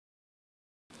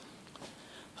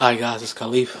Alright guys, it's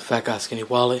Khalif, Fat Guy Skinny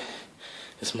Wallet.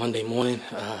 It's Monday morning,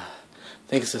 I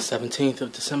think it's the 17th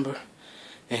of December,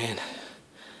 and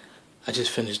I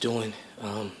just finished doing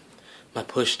my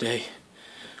push day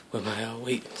with my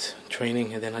weight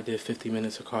training, and then I did 50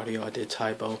 minutes of cardio. I did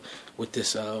Taibo with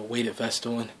this weighted vest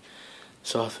on,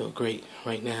 so I feel great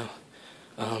right now.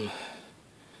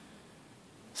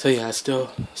 So yeah, I still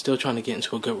trying to get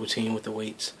into a good routine with the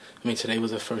weights. I mean, today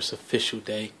was the first official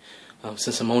day.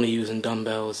 Since I'm only using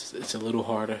dumbbells, it's a little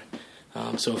harder.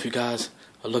 So if you guys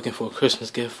are looking for a Christmas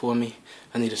gift for me,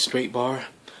 I need a straight bar,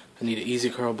 I need an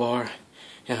easy curl bar,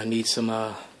 and I need some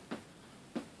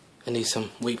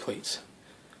weight plates.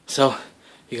 So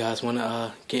you guys want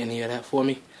to get any of that for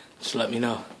me? Just let me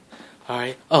know. All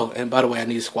right. Oh, and by the way, I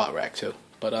need a squat rack too.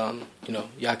 But you know,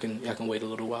 y'all can wait a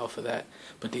little while for that.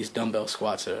 But these dumbbell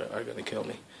squats are gonna kill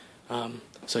me.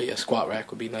 So yeah, squat rack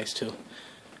would be nice too.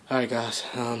 Alright guys,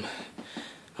 I'm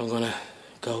gonna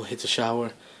go hit the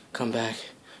shower, come back,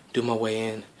 do my weigh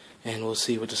in, and we'll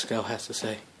see what the scale has to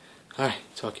say. Alright,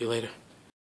 talk to you later.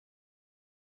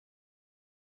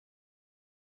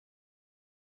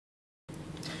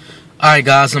 Alright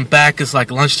guys, I'm back. It's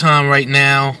like lunchtime right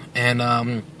now, and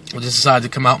I just decided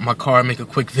to come out in my car and make a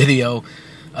quick video.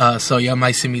 So y'all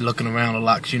might see me looking around a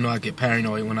lot, because you know I get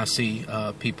paranoid when I see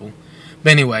people.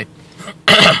 But anyway,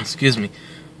 excuse me.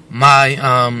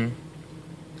 My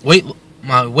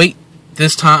weight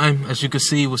this time, as you can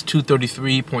see, was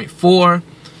 233.4.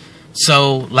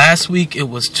 So last week it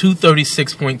was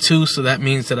 236.2. So that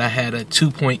means that I had a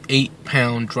 2.8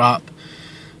 pound drop.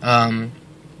 I'm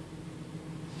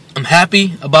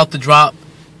happy about the drop.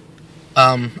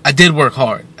 I did work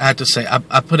hard. I have to say,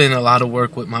 I put in a lot of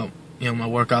work with my my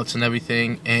workouts and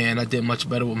everything, and I did much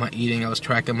better with my eating. I was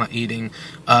tracking my eating.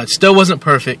 It still wasn't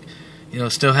perfect.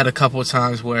 Still had a couple of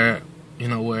times where,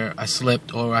 where I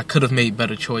slipped, or I could have made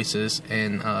better choices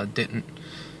and didn't.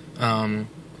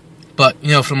 But,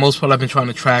 for the most part, I've been trying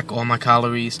to track all my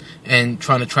calories and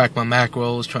trying to track my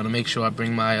macros, trying to make sure I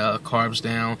bring my carbs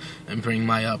down and bring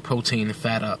my protein and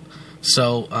fat up.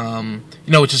 So,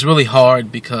 which is really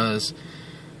hard, because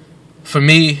for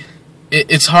me,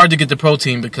 it's hard to get the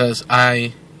protein because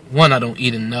I don't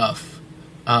eat enough.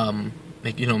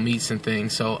 Meats and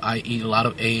things. So I eat a lot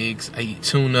of eggs, I eat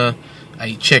tuna, I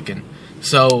eat chicken.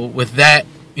 So with that,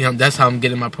 that's how I'm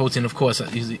getting my protein. Of course, I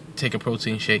usually take a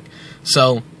protein shake.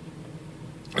 So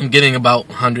I'm getting about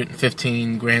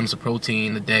 115 grams of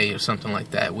protein a day or something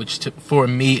like that, which for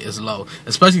me is low,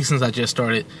 especially since I just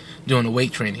started doing the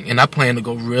weight training. And I plan to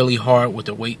go really hard with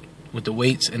the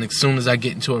weights. And as soon as I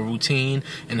get into a routine,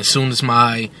 and as soon as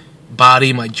my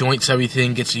body, my joints,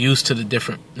 everything gets used to the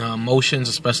different motions,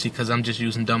 especially because I'm just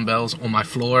using dumbbells on my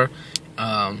floor,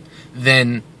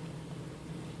 then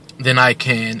I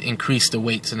can increase the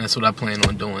weights, and that's what I plan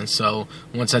on doing. So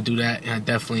once I do that, I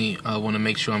definitely want to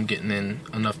make sure I'm getting in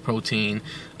enough protein.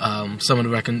 Some of the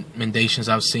recommendations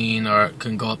I've seen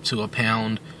can go up to a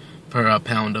pound per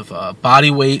pound of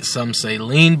body weight. Some say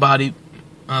lean body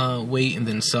weight, and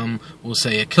then some will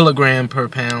say a kilogram per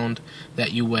pound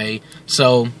that you weigh.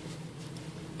 So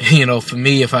for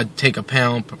me, if I take a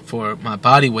pound for my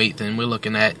body weight, then we're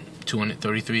looking at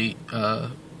 233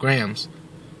 grams.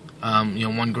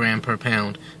 1 gram per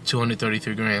pound,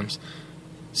 233 grams.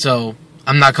 So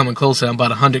I'm not coming close. I'm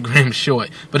about 100 grams short.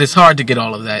 But it's hard to get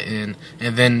all of that in.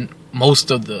 And then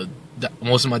most of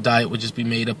my diet would just be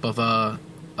made up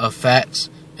of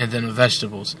fats and then of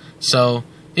vegetables. So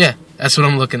yeah, that's what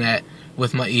I'm looking at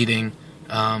with my eating.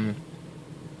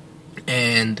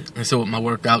 And so with my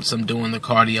workouts, I'm doing the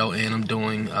cardio and I'm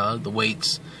doing the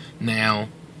weights now.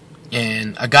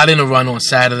 And I got in a run on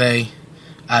Saturday.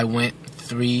 I went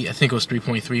I think it was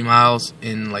 3.3 miles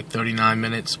in like 39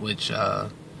 minutes, which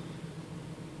was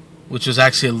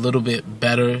actually a little bit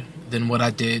better than what I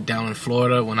did down in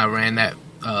Florida when I ran that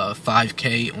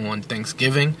 5K on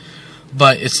Thanksgiving.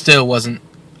 But it still wasn't.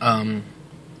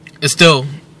 It still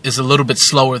is a little bit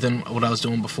slower than what I was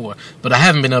doing before. But I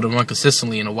haven't been able to run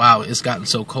consistently in a while. It's gotten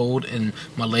so cold, and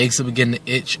my legs are beginning to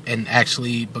itch and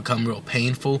actually become real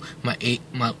painful. My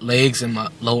legs and my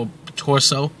lower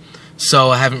torso.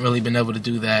 So I haven't really been able to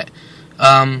do that.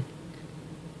 Don't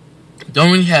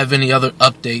really have any other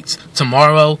updates.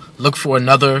 Tomorrow, look for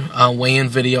another weigh-in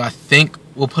video. I think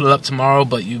we'll put it up tomorrow,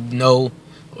 but you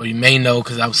may know,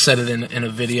 because I've said it in a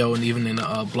video and even in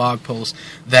a blog post,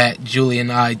 that Julie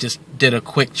and I just did a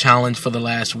quick challenge for the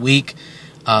last week.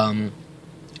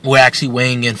 We're actually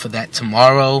weighing in for that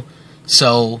tomorrow.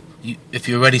 So if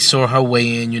you already saw her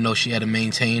weigh in, she had to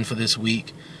maintain for this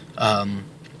week.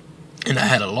 And I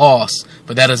had a loss,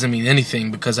 but that doesn't mean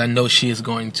anything, because I know she is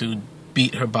going to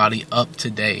beat her body up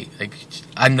today. Like,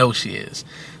 I know she is.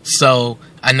 So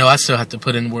I know I still have to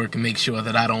put in work and make sure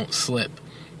that I don't slip,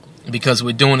 because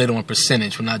we're doing it on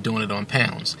percentage. We're not doing it on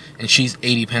pounds. And she's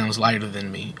 80 pounds lighter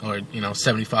than me, or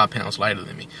 75 pounds lighter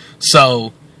than me.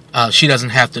 So she doesn't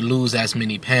have to lose as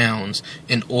many pounds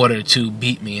in order to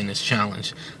beat me in this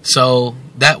challenge. So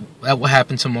that will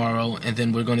happen tomorrow, and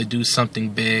then we're going to do something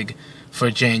big for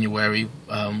January.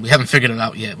 We haven't figured it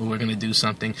out yet, but we're going to do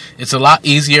something. It's a lot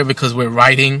easier because we're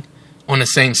writing on the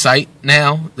same site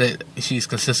now, that she's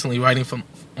consistently writing from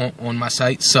on my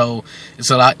site, so it's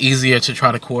a lot easier to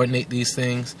try to coordinate these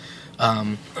things.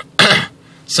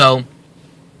 So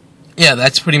yeah,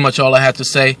 that's pretty much all I have to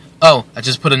say. Oh, I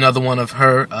just put another one of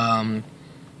her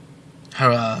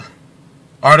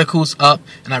articles up,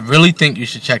 and I really think you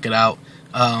should check it out.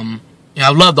 I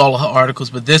loved all of her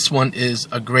articles, but this one is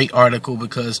a great article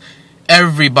because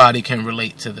everybody can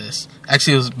relate to this.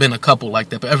 Actually, there's been a couple like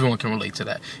that, but everyone can relate to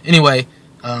that. Anyway,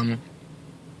 I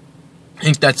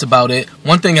think that's about it.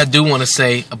 One thing I do want to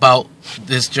say about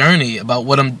this journey, about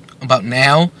what I'm about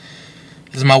now,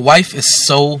 is my wife is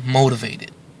so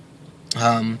motivated.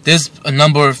 There's a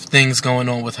number of things going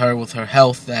on with her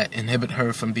health that inhibit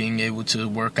her from being able to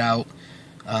work out.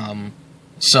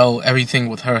 So everything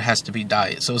with her has to be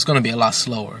diet. So it's going to be a lot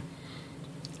slower.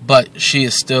 But she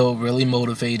is still really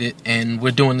motivated, and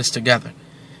we're doing this together.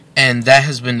 And that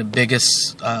has been the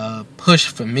biggest push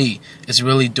for me, is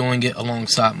really doing it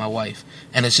alongside my wife.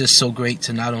 And it's just so great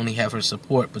to not only have her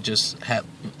support, but just have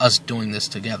us doing this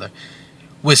together.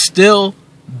 We're still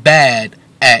bad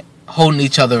at holding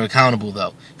each other accountable,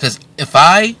 though. Because if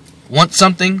I want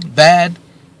something bad,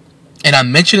 and I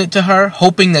mention it to her,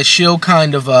 hoping that she'll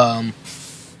kind of...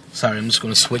 sorry, I'm just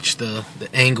going to switch the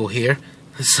angle here.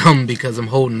 Because I'm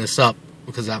holding this up,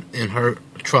 because I'm in her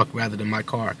truck rather than my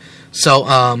car.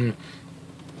 So,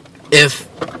 if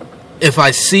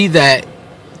I see that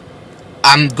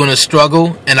I'm gonna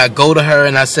struggle, and I go to her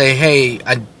and I say, hey,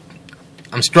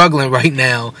 I'm struggling right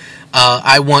now,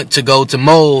 I want to go to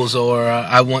Moe's, or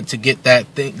I want to get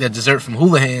that dessert from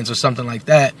Houlihan's or something like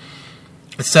that,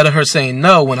 instead of her saying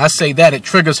no, when I say that, it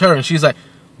triggers her, and she's like,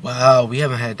 wow, we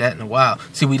haven't had that in a while.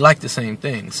 See, we like the same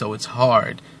thing, so it's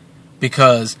hard.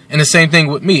 Because, and the same thing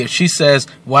with me, if she says,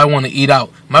 well, I want to eat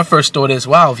out, my first thought is,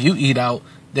 wow, if you eat out,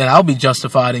 then I'll be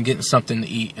justified in getting something to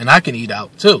eat, and I can eat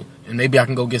out too, and maybe I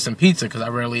can go get some pizza, because I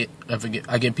rarely ever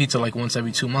I get pizza like once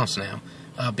every 2 months now,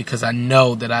 because I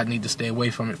know that I need to stay away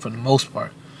from it for the most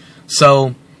part.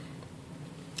 So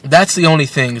that's the only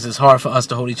thing, is it's hard for us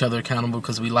to hold each other accountable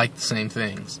because we like the same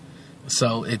things.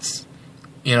 So it's,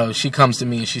 if she comes to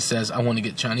me and she says, I want to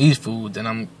get Chinese food, then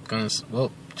I'm going to,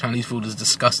 well, Chinese food is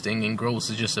disgusting and gross.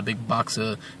 It's just a big box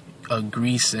of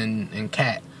grease and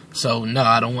cat. So, no,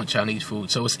 I don't want Chinese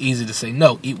food. So it's easy to say,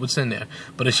 no, eat what's in there.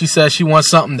 But if she says she wants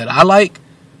something that I like,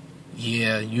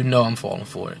 yeah, I'm falling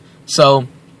for it. So,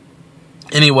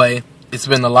 anyway, it's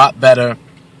been a lot better,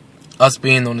 us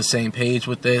being on the same page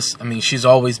with this. I mean, she's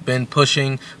always been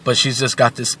pushing, but she's just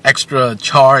got this extra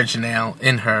charge now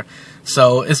in her.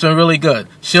 So it's been really good.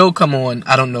 She'll come on,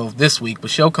 I don't know if this week, but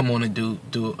she'll come on and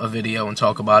do a video and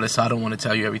talk about it. So I don't want to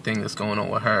tell you everything that's going on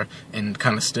with her and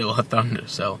kind of steal her thunder.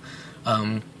 So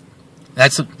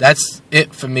that's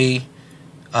it for me.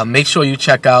 Make sure you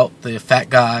check out the Fat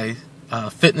Guy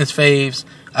Fitness Faves.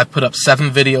 I've put up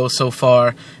 7 videos so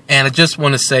far, and I just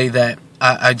want to say that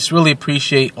I just really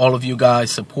appreciate all of you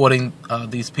guys supporting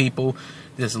these people.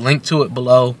 There's a link to it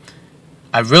below.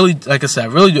 Like I said, I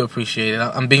really do appreciate it.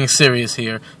 I'm being serious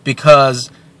here,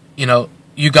 because,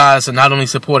 you guys are not only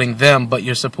supporting them, but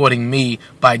you're supporting me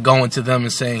by going to them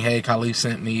and saying, hey, Khalif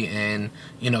sent me, and,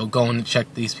 going to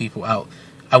check these people out.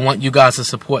 I want you guys to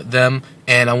support them,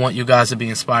 and I want you guys to be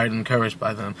inspired and encouraged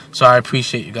by them. So I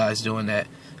appreciate you guys doing that.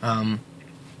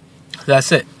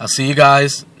 That's it. I'll see you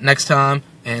guys next time,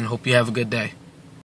 and hope you have a good day.